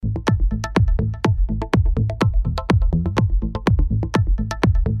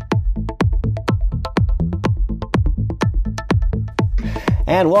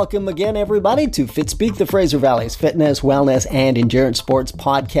And welcome again, everybody, to Fitspeek, the Fraser Valley's fitness, wellness, and endurance sports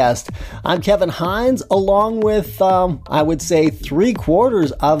podcast. I'm Kevin Hines, along with, I would say,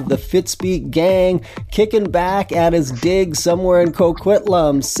 3/4 of the Fitspeek gang, kicking back at his dig somewhere in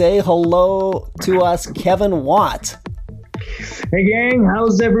Coquitlam. Say hello to us, Kevin Watt. Hey gang,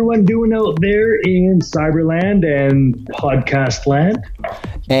 how's everyone doing out there in Cyberland and podcast land?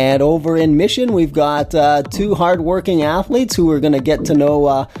 And over in Mission, we've got two hardworking athletes who we're going to get to know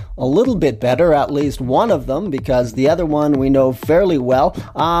a little bit better, at least one of them, because the other one we know fairly well.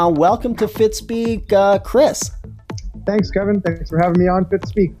 Welcome to Fitspeek, Chris. Thanks, Kevin. Thanks for having me on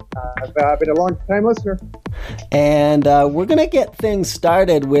Fitspeek. I've been a long-time listener. And we're going to get things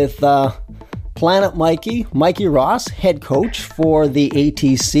started with Planet Mikey Ross, head coach for the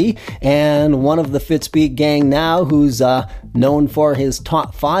ATC, and one of the Fitspeek gang now who's known for his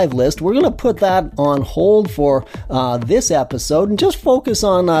top 5 list. We're going to put that on hold for this episode and just focus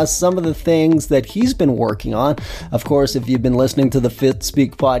on some of the things that he's been working on. Of course, if you've been listening to the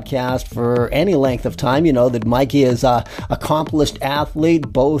Fitspeek podcast for any length of time, you know that Mikey is an accomplished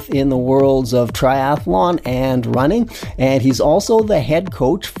athlete, both in the worlds of triathlon and running, and he's also the head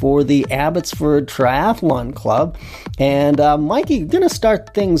coach for the Abbotsford Triathlon Club. And Mikey, going to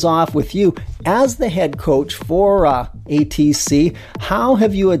start things off with you as the head coach for ATC. How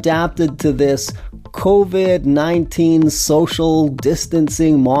have you adapted to this COVID-19 social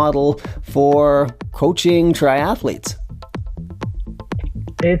distancing model for coaching triathletes?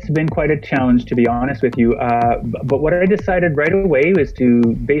 It's been quite a challenge, to be honest with you. But what I decided right away was to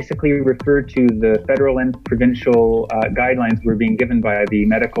basically refer to the federal and provincial guidelines we're being given by the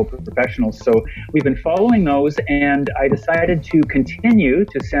medical professionals. So we've been following those, and I decided to continue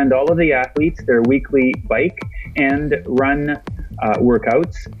to send all of the athletes their weekly bike and run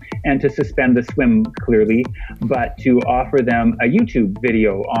workouts, and to suspend the swim clearly, but to offer them a YouTube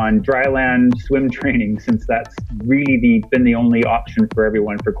video on dryland swim training, since that's really been the only option for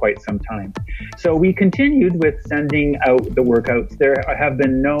everyone for quite some time. So we continued with sending out the workouts. There have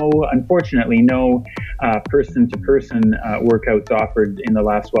been unfortunately no person-to-person workouts offered in the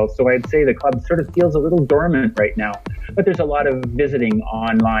last while. So I'd say the club sort of feels a little dormant right now, but there's a lot of visiting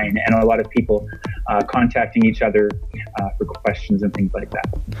online and a lot of people contacting each other for questions and things like that.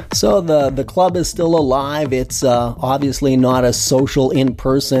 So the club is still alive. It's obviously not a social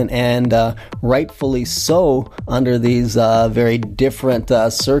in-person, and rightfully so under these very different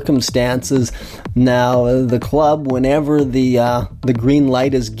circumstances. Now, the club, whenever the green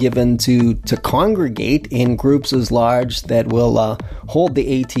light is given to congregate in groups as large that will hold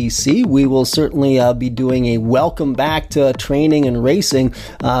the ATC, we will certainly be doing a welcome back to training and racing.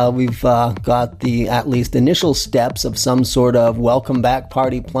 We've got the at least initial steps of some sort of welcome back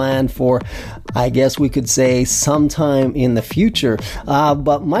party plan for, I guess we could say, sometime in the future.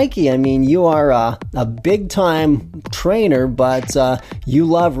 But Mikey, I mean, you are a big time trainer, but you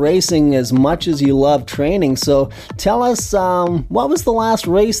love racing as much as you love training. So tell us, what was the last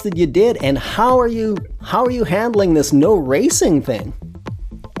race that you did, and how are you handling this no racing thing?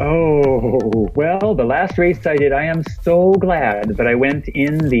 Oh, well, the last race I did, I am so glad that I went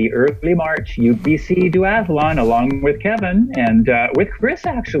in the early March UBC duathlon along with Kevin and with Chris,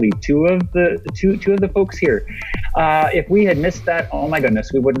 actually, two of the folks here. If we had missed that, oh my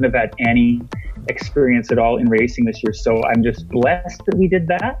goodness, we wouldn't have had any experience at all in racing this year. So I'm just blessed that we did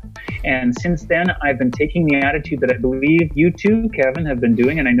that. And since then, I've been taking the attitude that I believe you too, Kevin, have been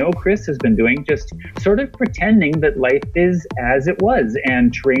doing, and I know Chris has been doing, just sort of pretending that life is as it was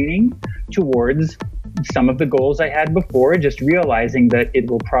and training towards some of the goals I had before, just realizing that it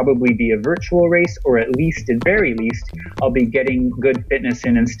will probably be a virtual race, or at very least, I'll be getting good fitness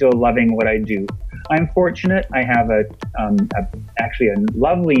in and still loving what I do. I'm fortunate. I have actually a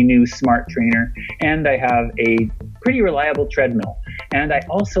lovely new smart trainer, and I have a pretty reliable treadmill. And I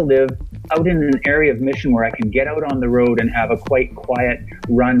also live out in an area of Mission where I can get out on the road and have a quite quiet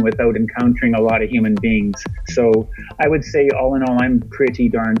run without encountering a lot of human beings. So I would say, all in all, I'm pretty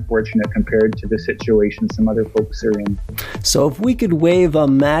darn fortunate compared to the situation some other folks are in. So if we could wave a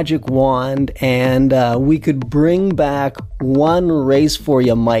magic wand and we could bring back one race for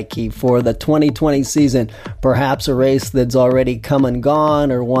you, Mikey, for the 2020 season, perhaps a race that's already come and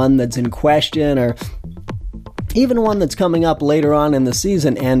gone, or one that's in question, or even one that's coming up later on in the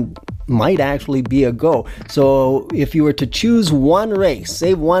season and might actually be a go. So if you were to choose one race,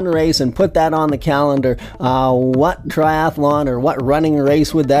 save one race and put that on the calendar, what triathlon or what running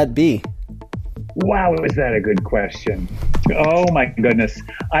race would that be? Wow, is that a good question? Oh my goodness.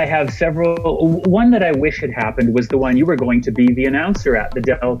 I have several. One that I wish had happened was the one you were going to be the announcer at the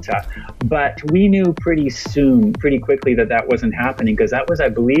Delta. But we knew pretty quickly that wasn't happening, because that was, I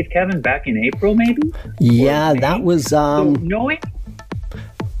believe, Kevin, back in April maybe? Yeah, that was So knowing...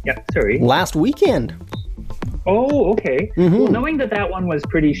 Yeah, sorry. last weekend. Oh, okay. Well, knowing that one was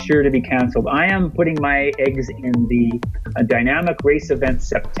pretty sure to be canceled, I am putting my eggs in the Dynamic Race Event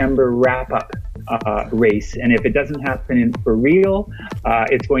September wrap-up race. And if it doesn't happen for real,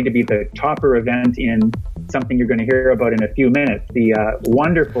 it's going to be the topper event in something you're going to hear about in a few minutes, the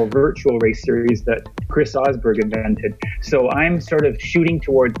wonderful virtual race series that Chris Osberg invented. So I'm sort of shooting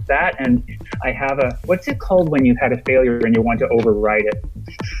towards that, and I have what's it called when you've had a failure and you want to override it?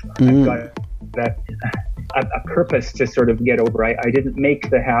 I've got that... a purpose to sort of get over. I didn't make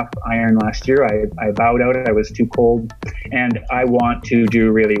the half iron last year. I bowed out. I was too cold, and I want to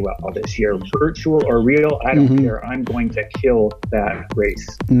do really well this year. Virtual or real, I don't care. I'm going to kill that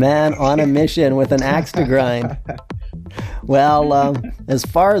race. Man on a mission with an axe to grind. Well, as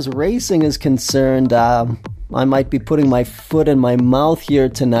far as racing is concerned, I might be putting my foot in my mouth here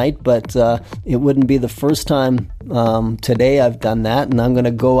tonight, but it wouldn't be the first time today I've done that, and I'm going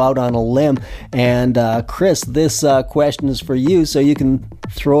to go out on a limb. And Chris, this question is for you, so you can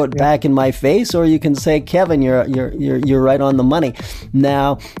throw it back in my face, or you can say, Kevin, you're right on the money.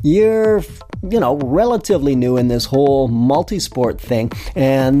 Now, you're relatively new in this whole multi-sport thing,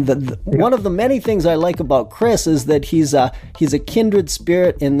 and one of the many things I like about Chris is that he's a kindred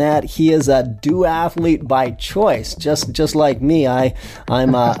spirit in that he is a duathlete by choice, just like me.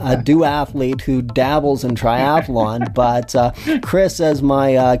 I'm a duathlete who dabbles in triathlon, but Chris, as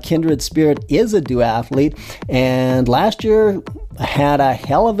my kindred spirit, is a duathlete, and last year had a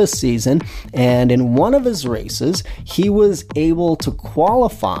hell of a season, and in one of his races he was able to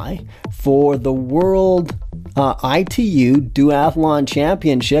qualify for the World ITU Duathlon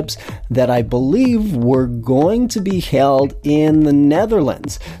Championships that I believe were going to be held in the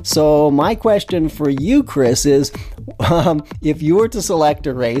Netherlands. So my question for you, Chris, is if you were to select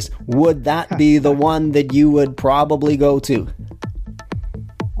a race, would that be the one that you would probably go to?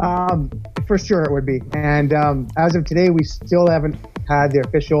 For sure it would be. And as of today, we still haven't had the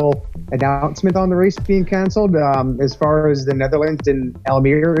official announcement on the race being canceled. As far as the Netherlands and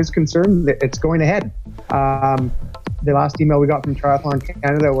Almere is concerned, it's going ahead. The last email we got from Triathlon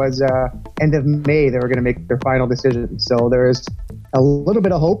Canada was end of May they were going to make their final decision. So there's a little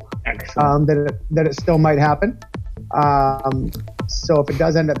bit of hope that it still might happen. So if it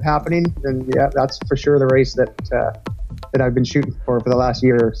does end up happening, then yeah, that's for sure the race that I've been shooting for the last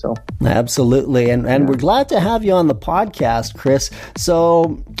year or so. Absolutely. And we're glad to have you on the podcast, Chris.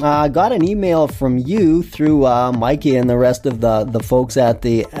 So I got an email from you through Mikey and the rest of the folks at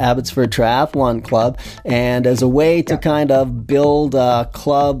the Abbotsford Triathlon Club. And as a way to kind of build a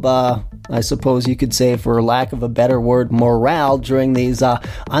club, I suppose you could say, for lack of a better word, morale during these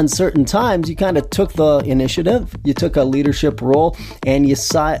uncertain times, you kind of took the initiative, you took a leadership role, and you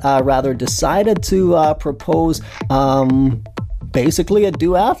decided to propose basically a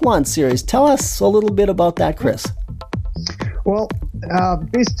duathlon series. Tell us a little bit about that, Chris. Well,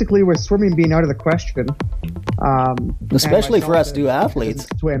 basically with swimming being out of the question. Especially for us duathletes.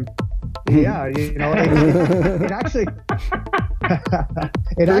 Swim. Yeah, it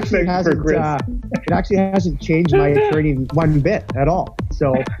actually hasn't changed my training one bit at all.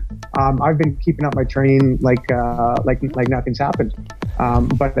 So I've been keeping up my training like nothing's happened.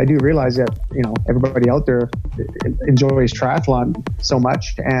 But I do realize that everybody out there enjoys triathlon so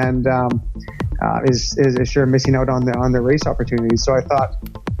much and is sure missing out on the race opportunities. So I thought,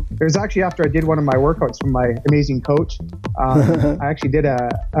 it was actually after I did one of my workouts from my amazing coach. I actually did a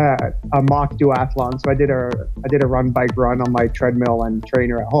mock duathlon. So I did a bike run on my treadmill and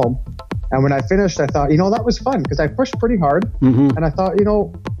trainer at home. And when I finished, I thought, that was fun because I pushed pretty hard. Mm-hmm. And I thought,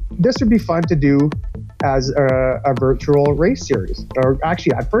 this would be fun to do as a virtual race series. Or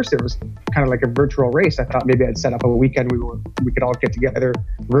actually, at first it was kind of like a virtual race. I thought maybe I'd set up a weekend we could all get together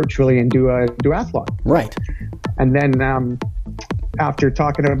virtually and do a duathlon. Right. And then after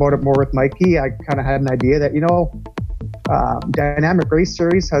talking about it more with Mikey, I kind of had an idea that, Dynamic Race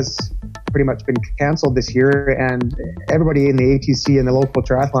Series has pretty much been canceled this year, and everybody in the ATC and the local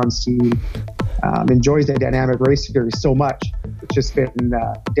triathlon scene enjoys the Dynamic Race Series so much. It's just been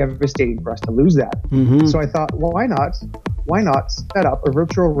devastating for us to lose that. Mm-hmm. So I thought, well, why not set up a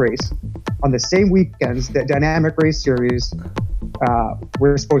virtual race on the same weekends that Dynamic Race Series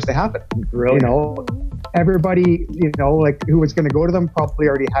were supposed to happen? Brilliant. Everybody, who was going to go to them probably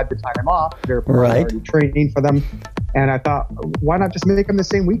already had the time off. They're probably already training for them. And I thought, why not just make them the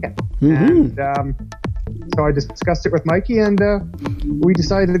same weekend? And so I discussed it with Mikey, and we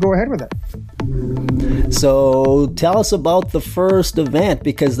decided to go ahead with it. So tell us about the first event,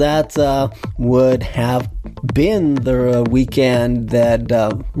 because that would have been the weekend that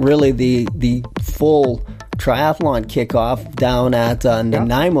really the full triathlon kickoff down at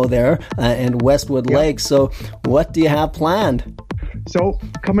Nanaimo there and Westwood Lake. So what do you have planned? So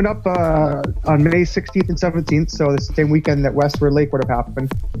coming up on May 16th and 17th, so the same weekend that Westwood Lake would have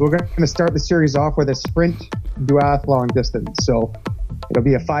happened, we're going to start the series off with a sprint duathlon distance. So it'll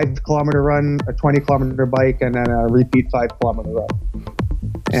be a 5-kilometer run, a 20-kilometer bike, and then a repeat 5-kilometer run.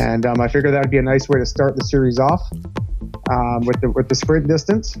 And I figured that would be a nice way to start the series off with the sprint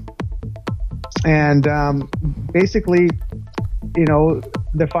distance. And basically, you know,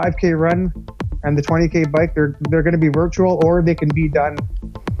 the 5K run and the 20K bike, they're going to be virtual, or they can be done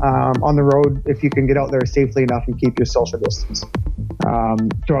on the road if you can get out there safely enough and keep your social distance.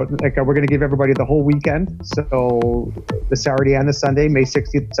 So we're going to give everybody the whole weekend, so the Saturday and the Sunday, May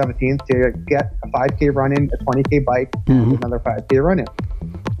 16th and 17th, to get a 5K run in, a 20K bike, and another 5K run in.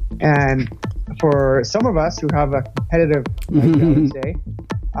 And for some of us who have a competitive, I would say,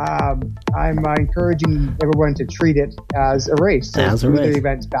 I'm encouraging everyone to treat it as a race. So do the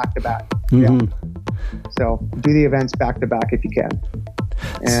events back to back. Yeah. So do the events back to back if you can.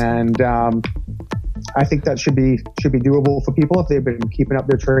 And I think that should be doable for people if they've been keeping up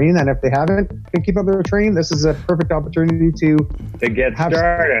their training. And if they haven't been keeping up their training, this is a perfect opportunity to get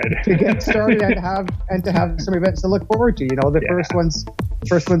started and to have some events to look forward to. You know, the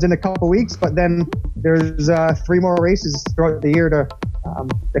first one's in a couple of weeks, but then there's 3 more races throughout the year to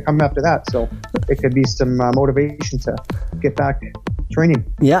come after that. So it could be some motivation to get back training.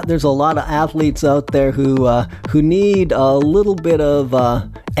 Yeah, there's a lot of athletes out there who need a little bit of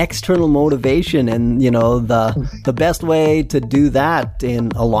external motivation, and you know the best way to do that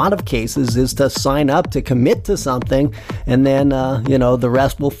in a lot of cases is to sign up, to commit to something, and then the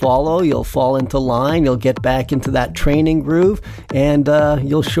rest will follow. You'll fall into line, you'll get back into that training groove, and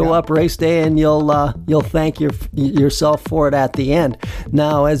you'll show up race day, and you'll thank yourself for it at the end.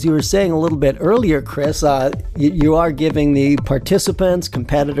 Now, as you were saying a little bit earlier, Chris, you are giving the participants,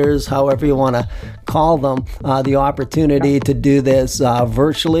 competitors, however you want to call them, the opportunity to do this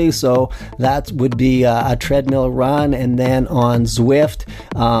virtually. So that would be a treadmill run, and then on Zwift,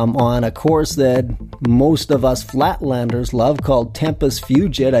 on a course that most of us flatlanders love called Tempest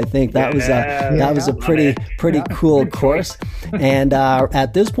Fugit. I think that was a pretty cool course. And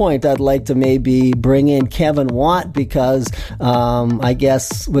at this point, I'd like to maybe bring in Kevin Watt, because I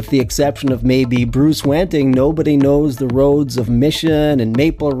guess with the exception of maybe Bruce Wenting, nobody knows the roads of Mission and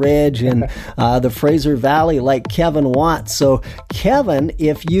Maple Ridge and the Fraser Valley like Kevin Watt. So Kevin,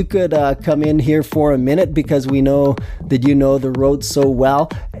 if you could come in here for a minute, because we know that you know the roads so well.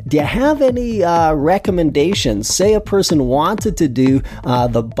 Do you have any recommendations? Say a person wanted to do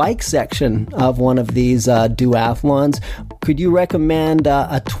the bike section of one of these duathlons. Could you recommend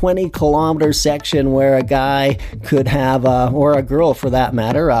a 20-kilometer section where a guy could have, or a girl for that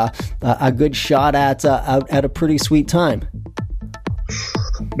matter, a good shot at a pretty sweet time?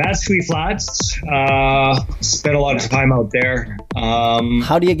 Matsqui Flats. Spent a lot of time out there.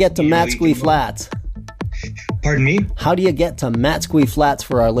 How do you get to Matsqui Flats? Pardon me? How do you get to Matsqui Flats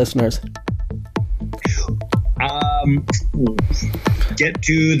for our listeners? Get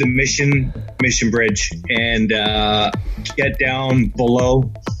to the Mission Bridge and get down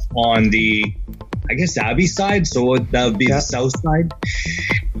below on the, I guess, Abbey side. So that would be the south side.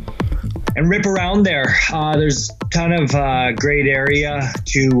 And rip around there. There's a ton of great area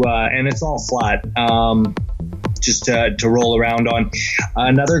to, and it's all flat, just to roll around on.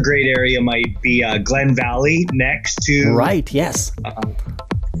 Another great area might be Glen Valley next to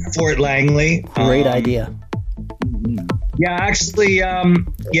Fort Langley. Great idea. Yeah, actually,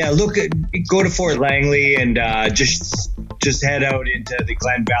 go to Fort Langley and just head out into the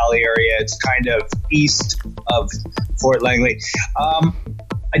Glen Valley area. It's kind of east of Fort Langley.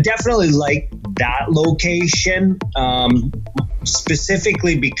 I definitely like that location,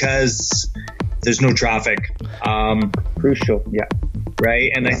 specifically because there's no traffic. Crucial, yeah. Right,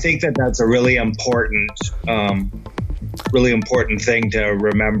 and I think that's a really important thing to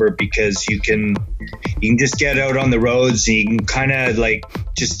remember, because you can just get out on the roads and you can kind of like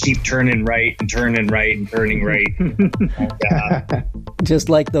just keep turning right and turning right and turning right. And, just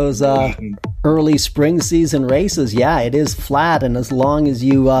like those early spring season races, it is flat, and as long as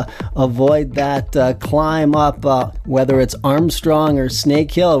you avoid that climb up, whether it's Armstrong or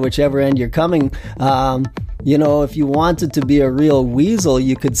Snake Hill, whichever end you're coming, You know, if you wanted to be a real weasel,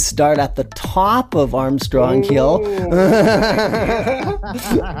 you could start at the top of Armstrong Hill.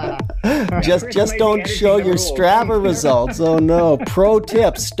 just don't show your Strava results. Oh no! Pro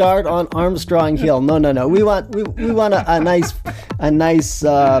tip: start on Armstrong Hill. No. We want a nice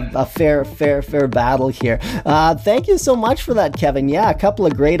fair battle here. Thank you so much for that, Kevin. Yeah, a couple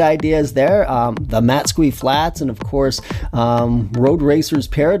of great ideas there. The Matsqui Flats, and of course, Road Racers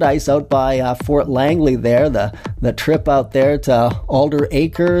Paradise out by Fort Langley there. The trip out there to Alder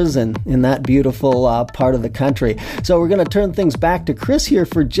Acres and in that beautiful part of the country. So we're going to turn things back to Chris here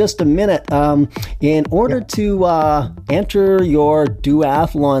for just a minute. In order to enter your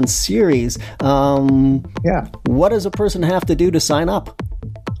duathlon series, what does a person have to do to sign up?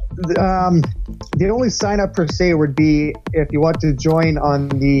 The only sign up per se would be if you want to join on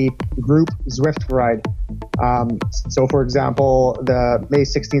the group Zwift ride. So, for example, the May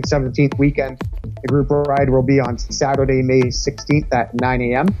 16th, 17th weekend, the group ride will be on Saturday, May 16th at 9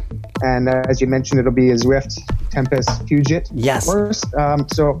 a.m. And as you mentioned, it'll be a Zwift Tempest Fugit course.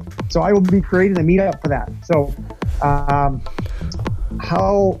 So I will be creating a meetup for that. So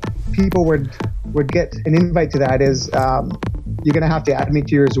how people would get an invite to that is you're going to have to add me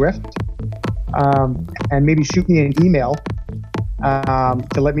to your Zwift and maybe shoot me an email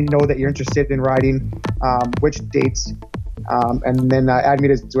to let me know that you're interested in riding, which dates, and then add me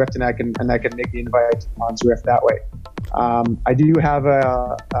to Zwift, and I can make the invite on Zwift that way. I do have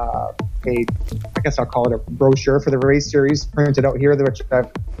a I guess I'll call it a brochure for the race series printed out here, which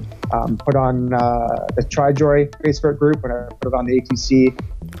I've put on the TriJoy Facebook group, and I put it on the ATC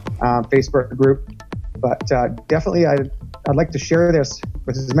Facebook group. But definitely, I'd like to share this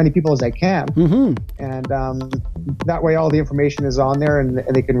with as many people as I can, and that way all the information is on there, and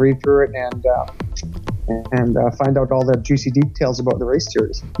they can read through it and find out all the juicy details about the race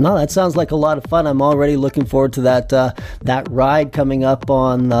series. No, that sounds like a lot of fun. I'm already looking forward to that ride coming up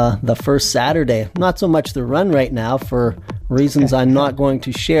on the first Saturday. Not so much the run right now for reasons I'm not going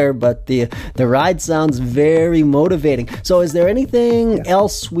to share, but the ride sounds very motivating. So is there anything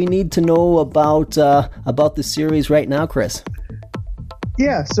else we need to know about the series right now, Chris?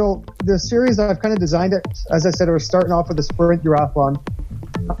 Yeah, so the series, I've kind of designed it. As I said, we're starting off with a sprint duathlon,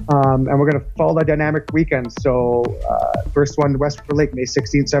 and we're going to follow the dynamic weekend. So first one, Westford Lake, May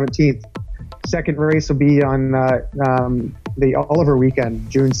 16th, 17th. Second race will be on the Oliver weekend,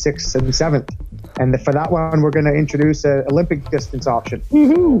 June 6th and 7th. And for that one, we're going to introduce an Olympic distance option.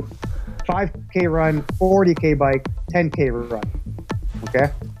 5K run, 40K bike, 10K run.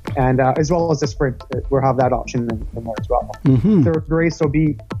 Okay? And as well as the sprint, we'll have that option in there as well. Third race will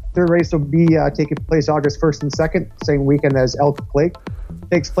be taking place August 1st and 2nd, same weekend as Elk Lake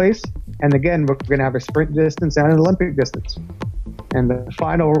takes place. And again, we're going to have a sprint distance and an Olympic distance. And the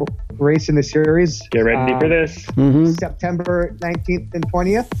final race in the series, get ready for this, September 19th and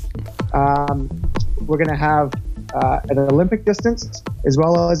 20th. We're going to have an Olympic distance as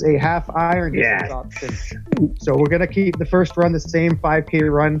well as a half iron distance option. So we're going to keep the first run the same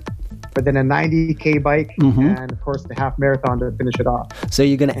 5K run, but then a 90K bike and, of course, the half marathon to finish it off. So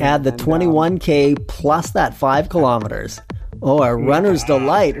you're going to add the 21K plus that 5 kilometers. Oh, a runner's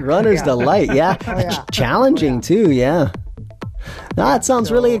delight. Delight, yeah. Challenging, too, yeah. That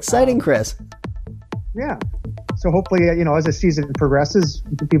sounds really exciting, Chris. Yeah. So hopefully, as the season progresses,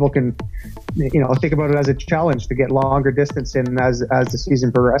 people can, think about it as a challenge to get longer distance in as the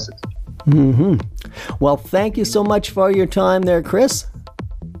season progresses. Well, thank you so much for your time there, Chris.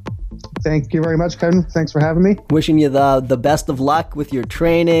 Thank you very much, Kevin. Thanks for having me. Wishing you the best of luck with your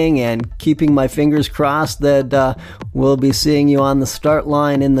training, and keeping my fingers crossed that we'll be seeing you on the start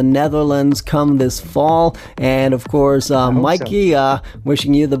line in the Netherlands come this fall. And of course, Mikey,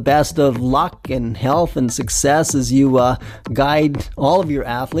 wishing you the best of luck and health and success as you guide all of your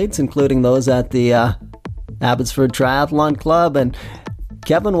athletes, including those at the Abbotsford Triathlon Club. And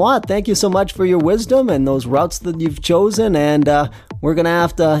Kevin Watt, thank you so much for your wisdom and those routes that you've chosen. And we're going to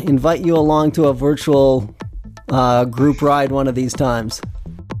have to invite you along to a virtual group ride one of these times.